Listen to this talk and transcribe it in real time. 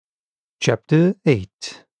Chapter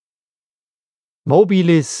 8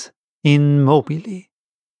 Mobilis in Mobili.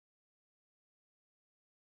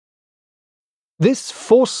 This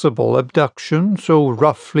forcible abduction, so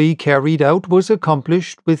roughly carried out, was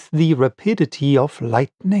accomplished with the rapidity of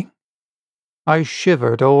lightning. I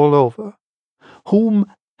shivered all over. Whom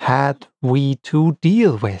had we to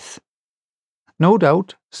deal with? No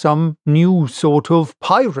doubt some new sort of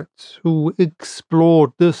pirates who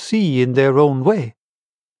explored the sea in their own way.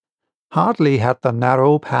 Hardly had the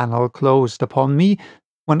narrow panel closed upon me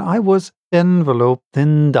when I was enveloped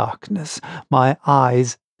in darkness. My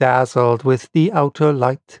eyes, dazzled with the outer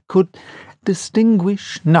light, could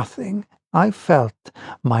distinguish nothing. I felt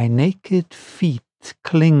my naked feet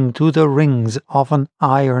cling to the rings of an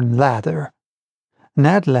iron ladder.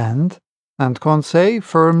 Ned Land and Conseil,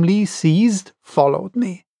 firmly seized, followed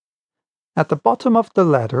me. At the bottom of the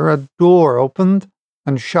ladder a door opened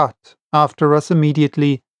and shut after us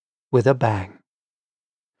immediately with a bang.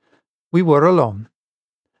 We were alone.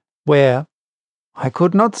 Where? I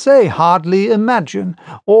could not say, hardly imagine.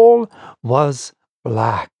 All was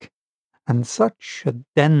black, and such a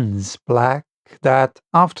dense black that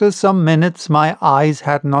after some minutes my eyes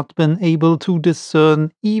had not been able to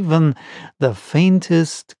discern even the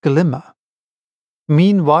faintest glimmer.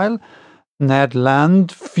 Meanwhile, Ned Land,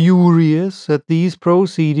 furious at these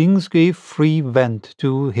proceedings, gave free vent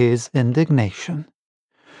to his indignation.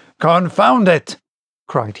 "Confound it!"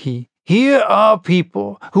 cried he. "Here are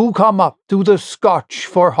people who come up to the Scotch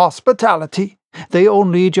for hospitality. They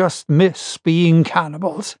only just miss being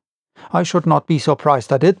cannibals. I should not be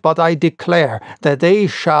surprised at it, but I declare that they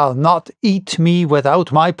shall not eat me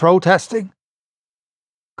without my protesting."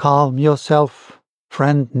 "Calm yourself,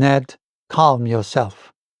 friend Ned, calm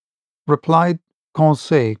yourself," replied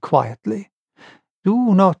Conseil quietly.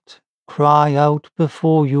 "Do not cry out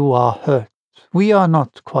before you are hurt. We are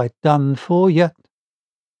not quite done for yet."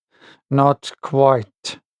 "Not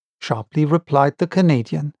quite," sharply replied the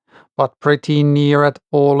Canadian, "but pretty near at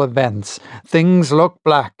all events. Things look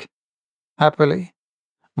black. Happily,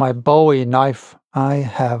 my bowie knife I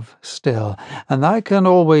have still, and I can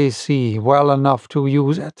always see well enough to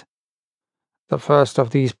use it. The first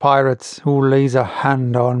of these pirates who lays a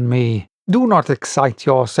hand on me—" "Do not excite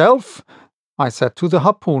yourself," I said to the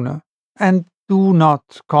harpooner, "and do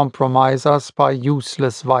not compromise us by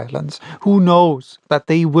useless violence. Who knows that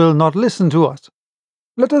they will not listen to us?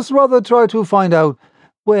 Let us rather try to find out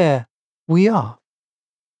where we are."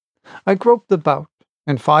 I groped about.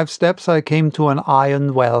 In 5 steps I came to an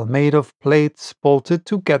iron well made of plates bolted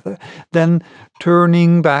together. Then,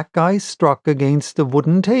 turning back, I struck against a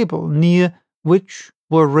wooden table, near which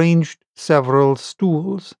were ranged several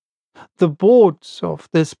stools. The boards of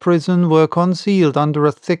this prison were concealed under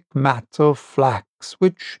a thick mat of flax,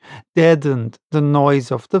 which deadened the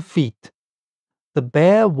noise of the feet. The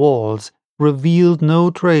bare walls revealed no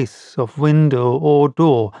trace of window or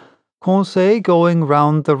door. Conseil, going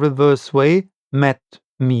round the reverse way, met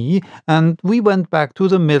me, and we went back to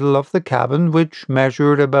the middle of the cabin, which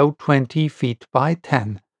measured about 20 feet by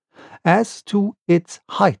 10. As to its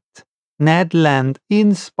height, Ned Land,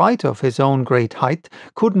 in spite of his own great height,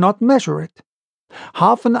 could not measure it.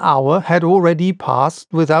 Half an hour had already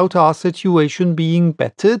passed without our situation being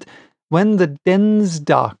bettered, when the dense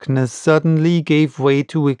darkness suddenly gave way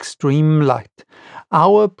to extreme light.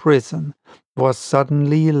 Our prison was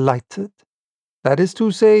suddenly lighted. That is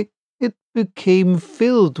to say, it became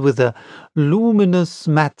filled with a luminous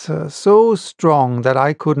matter so strong that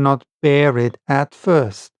I could not bear it at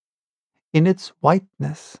first. In its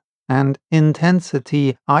whiteness and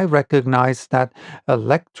intensity I recognized that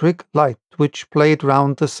electric light which played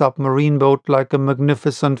round the submarine boat like a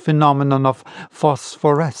magnificent phenomenon of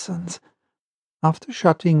phosphorescence. After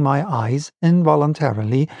shutting my eyes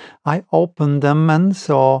involuntarily, I opened them and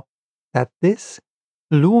saw that this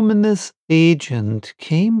luminous agent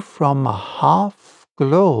came from a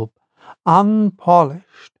half-globe,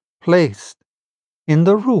 unpolished, placed in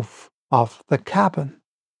the roof of the cabin.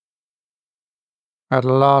 "At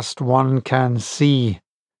last one can see,"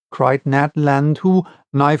 cried Ned Land, who,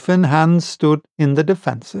 knife in hand, stood in the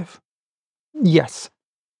defensive. "Yes,"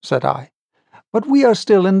 said I, "but we are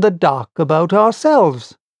still in the dark about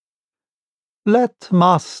ourselves." "Let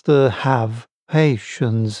master have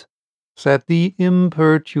patience," said the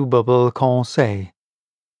imperturbable Conseil.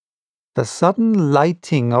 The sudden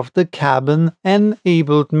lighting of the cabin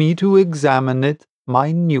enabled me to examine it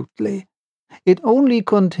minutely. It only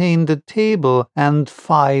contained a table and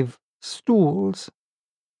 5 stools.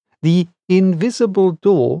 The invisible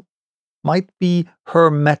door might be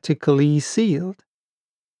hermetically sealed.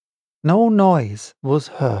 No noise was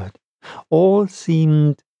heard. All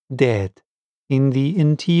seemed dead in the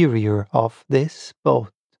interior of this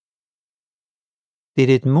boat. Did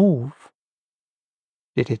it move?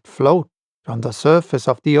 Did it float on the surface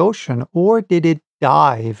of the ocean, or did it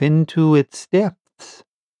dive into its depths?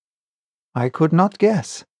 I could not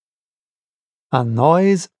guess. A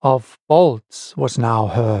noise of bolts was now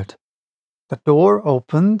heard. The door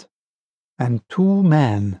opened, and two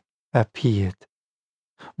men appeared.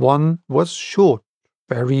 One was short,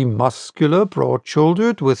 very muscular,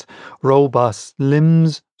 broad-shouldered, with robust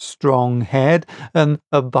limbs, strong head, an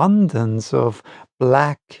abundance of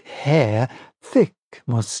black hair, thick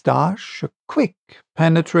moustache, a quick,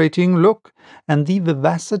 penetrating look, and the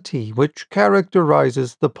vivacity which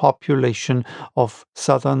characterizes the population of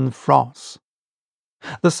southern France.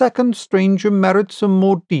 The second stranger merits a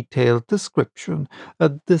more detailed description. A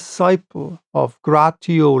disciple of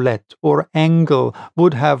Gratiolet or Engel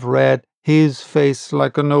would have read his face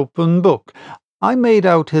like an open book. I made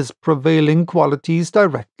out his prevailing qualities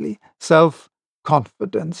directly.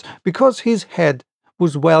 Self-confidence, because his head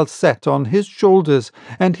was well set on his shoulders,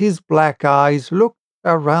 and his black eyes looked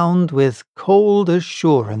around with cold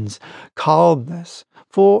assurance. Calmness,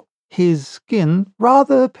 for his skin,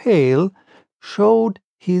 rather pale, showed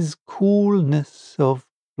his coolness of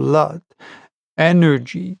blood,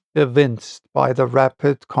 energy evinced by the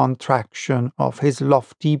rapid contraction of his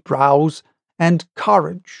lofty brows, and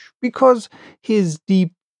courage, because his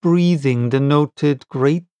deep breathing denoted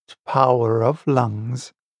great power of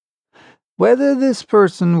lungs. Whether this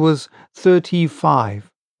person was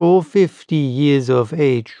 35 or 50 years of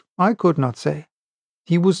age, I could not say.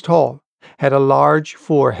 He was tall, had a large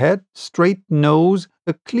forehead, straight nose,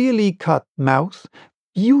 a clearly cut mouth,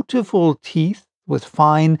 beautiful teeth with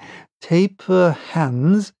fine taper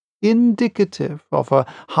hands, indicative of a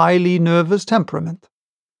highly nervous temperament.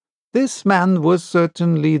 This man was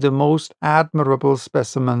certainly the most admirable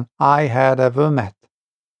specimen I had ever met.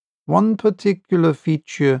 One particular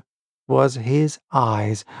feature was his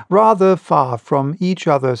eyes, rather far from each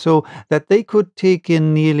other, so that they could take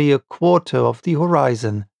in nearly a quarter of the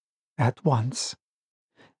horizon at once.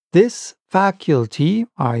 This faculty,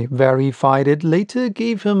 I verified it later,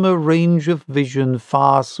 gave him a range of vision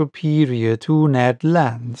far superior to Ned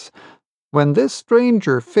Land's. When this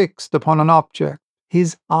stranger fixed upon an object,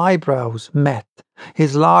 his eyebrows met,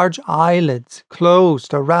 his large eyelids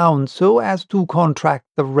closed around so as to contract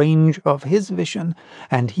the range of his vision,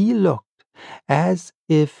 and he looked as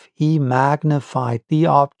if he magnified the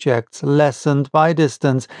objects lessened by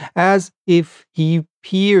distance, as if he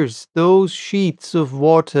pierced those sheets of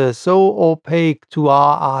water so opaque to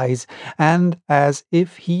our eyes, and as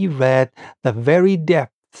if he read the very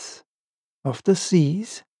depths of the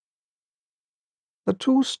seas. The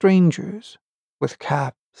two strangers, with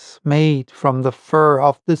caps made from the fur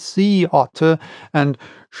of the sea otter and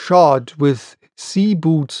shod with sea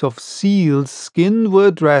boots of seal's skin, were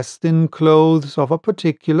dressed in clothes of a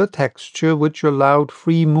particular texture which allowed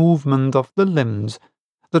free movement of the limbs.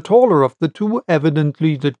 The taller of the two,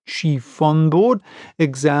 evidently the chief on board,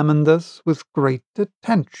 examined us with great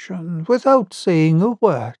attention, without saying a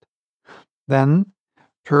word. Then,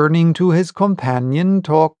 turning to his companion,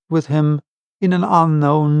 talked with him in an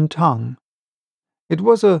unknown tongue. It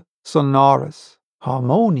was a sonorous,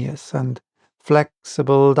 harmonious, and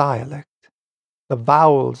flexible dialect. The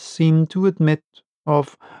vowels seemed to admit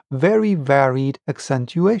of very varied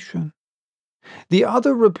accentuation. The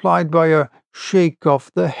other replied by a shake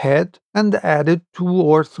of the head, and added 2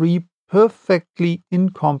 or 3 perfectly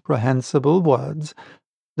incomprehensible words.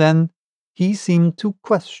 Then he seemed to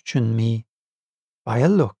question me by a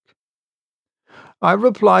look. I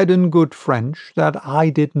replied in good French that I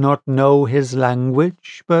did not know his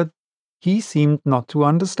language, but he seemed not to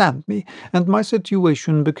understand me, and my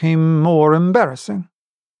situation became more embarrassing.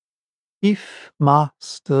 "If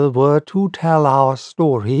master were to tell our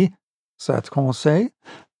story," said Conseil,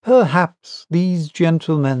 "perhaps these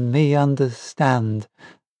gentlemen may understand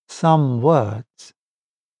some words."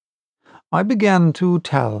 I began to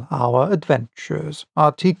tell our adventures,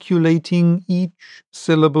 articulating each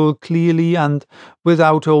syllable clearly and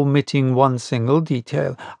without omitting one single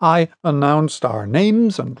detail. I announced our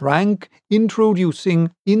names and rank,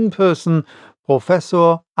 introducing in person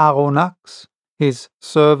Professor Arronax, his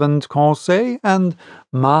servant Conseil, and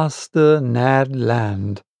Master Ned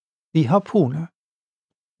Land, the harpooner.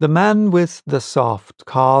 The man with the soft,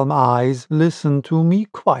 calm eyes listened to me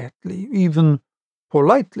quietly, even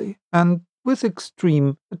politely, and with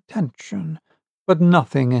extreme attention, but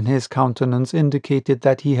nothing in his countenance indicated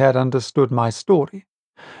that he had understood my story.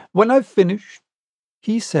 When I finished,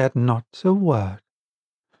 he said not a word.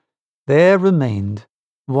 There remained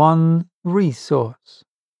one resource.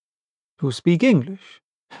 to speak English.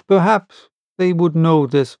 Perhaps they would know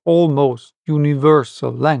this almost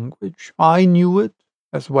universal language. I knew it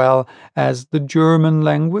as well as the German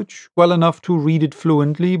language, well enough to read it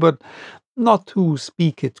fluently, but not to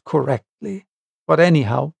speak it correctly. But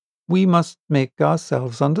anyhow, we must make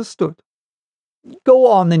ourselves understood. "Go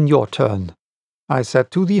on in your turn," I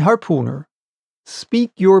said to the harpooner.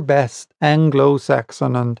 "Speak your best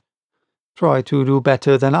Anglo-Saxon and try to do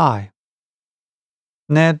better than I."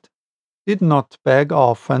 Ned did not beg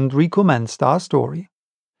off and recommenced our story.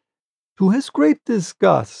 To his great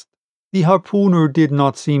disgust, the harpooner did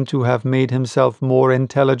not seem to have made himself more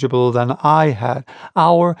intelligible than I had.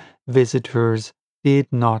 Our visitors did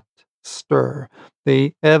not stir.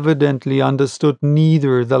 They evidently understood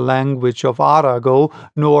neither the language of Arago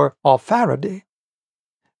nor of Faraday.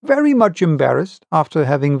 Very much embarrassed, after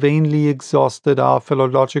having vainly exhausted our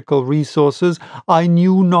philological resources, I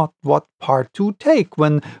knew not what part to take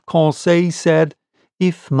when Conseil said,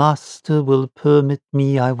 "If master will permit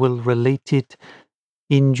me, I will relate it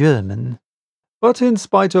in German." But in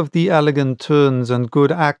spite of the elegant turns and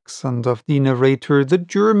good accent of the narrator, the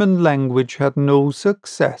German language had no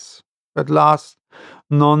success. At last,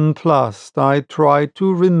 nonplussed, I tried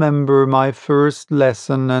to remember my first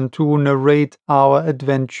lesson and to narrate our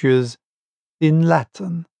adventures in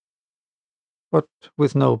Latin, but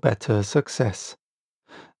with no better success.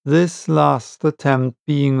 This last attempt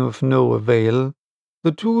being of no avail,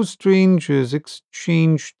 the two strangers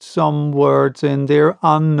exchanged some words in their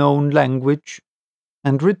unknown language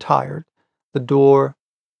and retired, the door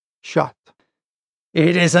shut.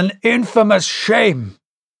 "It is an infamous shame!"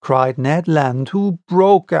 cried Ned Land, who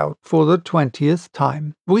broke out for the 20th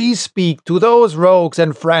time. "We speak to those rogues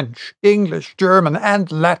in French, English, German,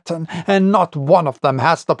 and Latin, and not one of them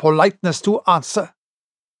has the politeness to answer."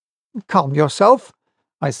 "Calm yourself,"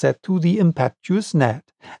 I said to the impetuous Ned.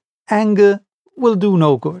 "Anger will do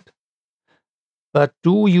no good." "But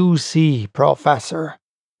do you see, Professor,"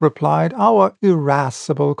 replied our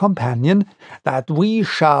irascible companion, "that we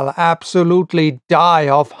shall absolutely die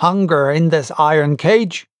of hunger in this iron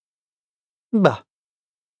cage?" "Bah,"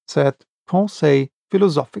 said Conseil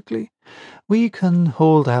philosophically, "we can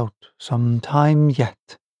hold out some time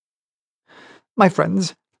yet." "My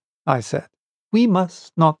friends," I said, "we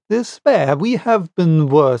must not despair. We have been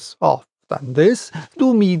worse off than this.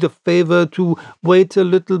 Do me the favor to wait a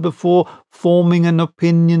little before forming an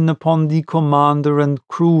opinion upon the commander and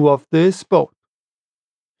crew of this boat."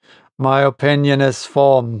 "My opinion is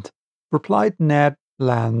formed," replied Ned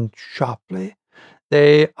Land sharply.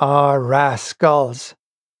 "They are rascals."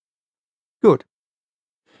 "Good.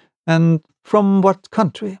 And from what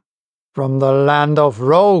country?" "From the land of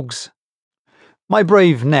rogues." "My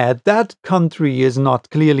brave Ned, that country is not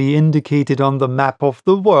clearly indicated on the map of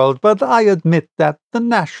the world, but I admit that the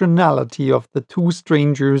nationality of the two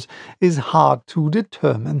strangers is hard to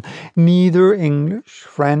determine. Neither English,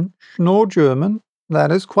 French, nor German, that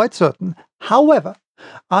is quite certain. However,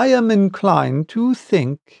 I am inclined to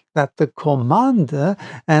think that the commander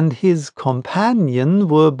and his companion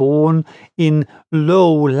were born in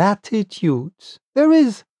low latitudes. There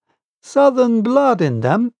is southern blood in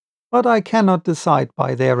them, but I cannot decide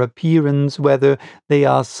by their appearance whether they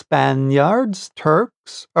are Spaniards,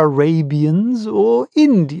 Turks, Arabians, or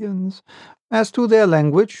Indians. As to their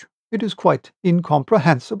language, it is quite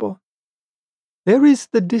incomprehensible." "There is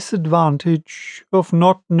the disadvantage of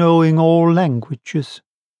not knowing all languages,"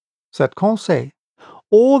 said Conseil,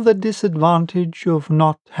 "or the disadvantage of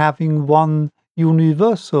not having one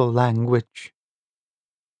universal language."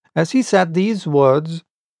 As he said these words,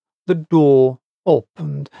 the door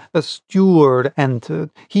opened. A steward entered.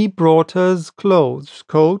 He brought us clothes,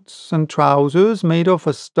 coats and trousers made of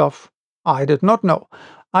a stuff I did not know.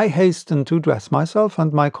 I hastened to dress myself,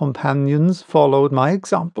 and my companions followed my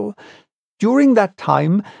example. During that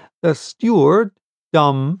time, the steward,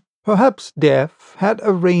 dumb, perhaps deaf, had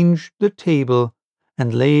arranged the table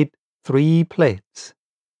and laid 3 plates.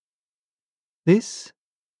 "This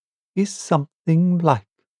is something like,"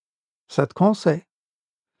 said Conseil.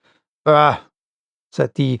 "Ah,"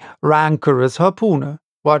 said the rancorous harpooner,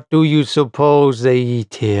 "what do you suppose they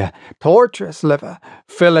eat here? Tortoise liver,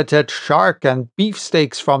 filleted shark, and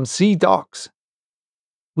beefsteaks from sea dogs."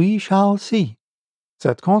 "We shall see,"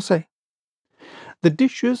 said Conseil. The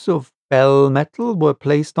dishes of bell metal were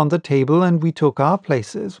placed on the table, and we took our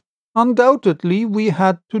places. Undoubtedly, we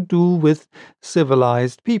had to do with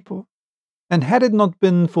civilized people, and had it not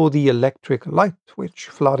been for the electric light which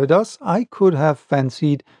flooded us, I could have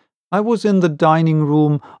fancied I was in the dining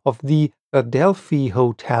room of the Adelphi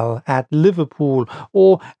Hotel at Liverpool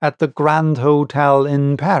or at the Grand Hotel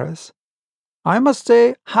in Paris. I must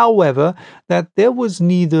say, however, that there was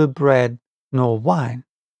neither bread nor wine.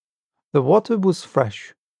 The water was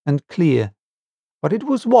fresh and clear, but it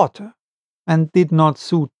was water, and did not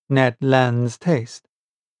suit Ned Land's taste.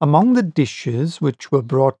 Among the dishes which were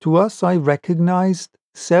brought to us, I recognized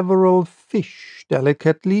several fish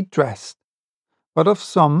delicately dressed, but of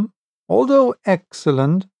some, although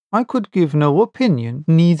excellent, I could give no opinion,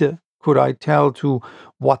 neither could I tell to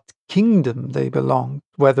what kingdom they belonged,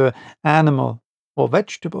 whether animal or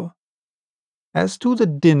vegetable. As to the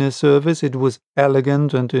dinner service, it was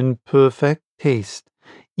elegant and in perfect taste.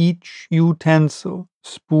 Each utensil,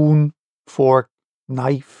 spoon, fork,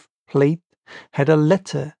 knife, plate, had a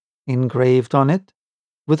letter engraved on it,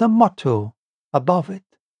 with a motto above it: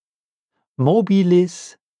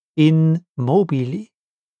 Mobilis in mobili.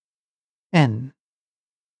 N.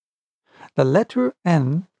 The letter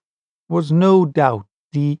N was no doubt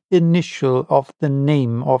the initial of the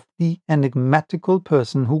name of the enigmatical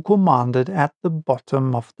person who commanded at the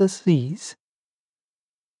bottom of the seas.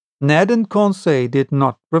 Ned and Conseil did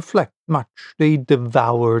not reflect much. They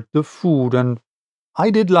devoured the food, and I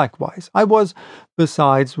did likewise. I was,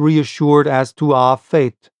 besides, reassured as to our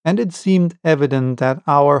fate, and it seemed evident that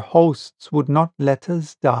our hosts would not let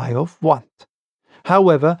us die of want.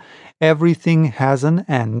 However, everything has an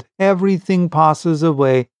end, everything passes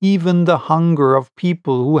away, even the hunger of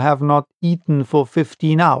people who have not eaten for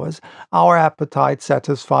 15 hours. Our appetite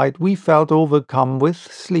satisfied, we felt overcome with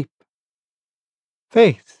sleep.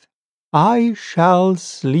 Faith, I shall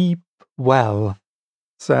sleep well,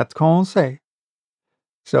 said Conseil.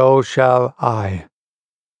 So shall I,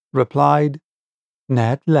 replied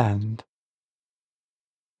Ned Land.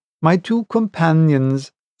 My two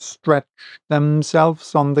companions stretched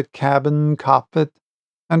themselves on the cabin carpet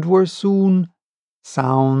and were soon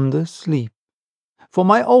sound asleep. For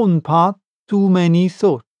my own part, too many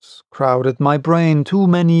thoughts crowded my brain, too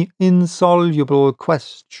many insoluble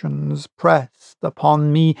questions pressed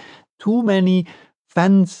upon me, too many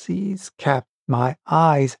fancies kept my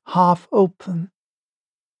eyes half open.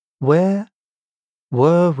 Where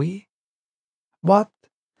were we? What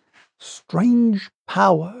strange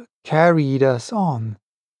power carried us on?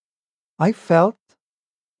 I felt,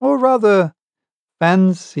 or rather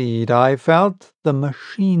fancied I felt, the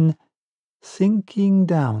machine sinking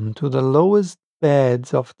down to the lowest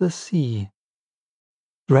beds of the sea.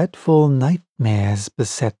 Dreadful nightmares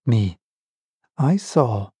beset me. I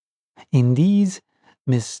saw, in these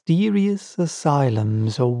mysterious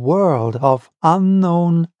asylums, a world of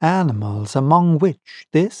unknown animals, among which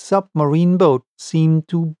this submarine boat seemed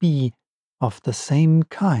to be of the same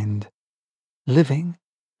kind, living,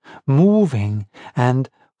 moving, and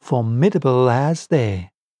formidable as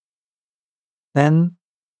they. Then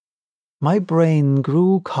my brain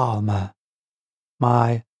grew calmer,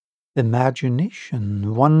 my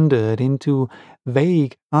imagination wandered into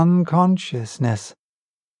vague unconsciousness,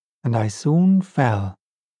 and I soon fell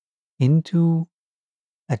into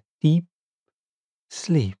a deep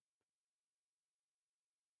sleep.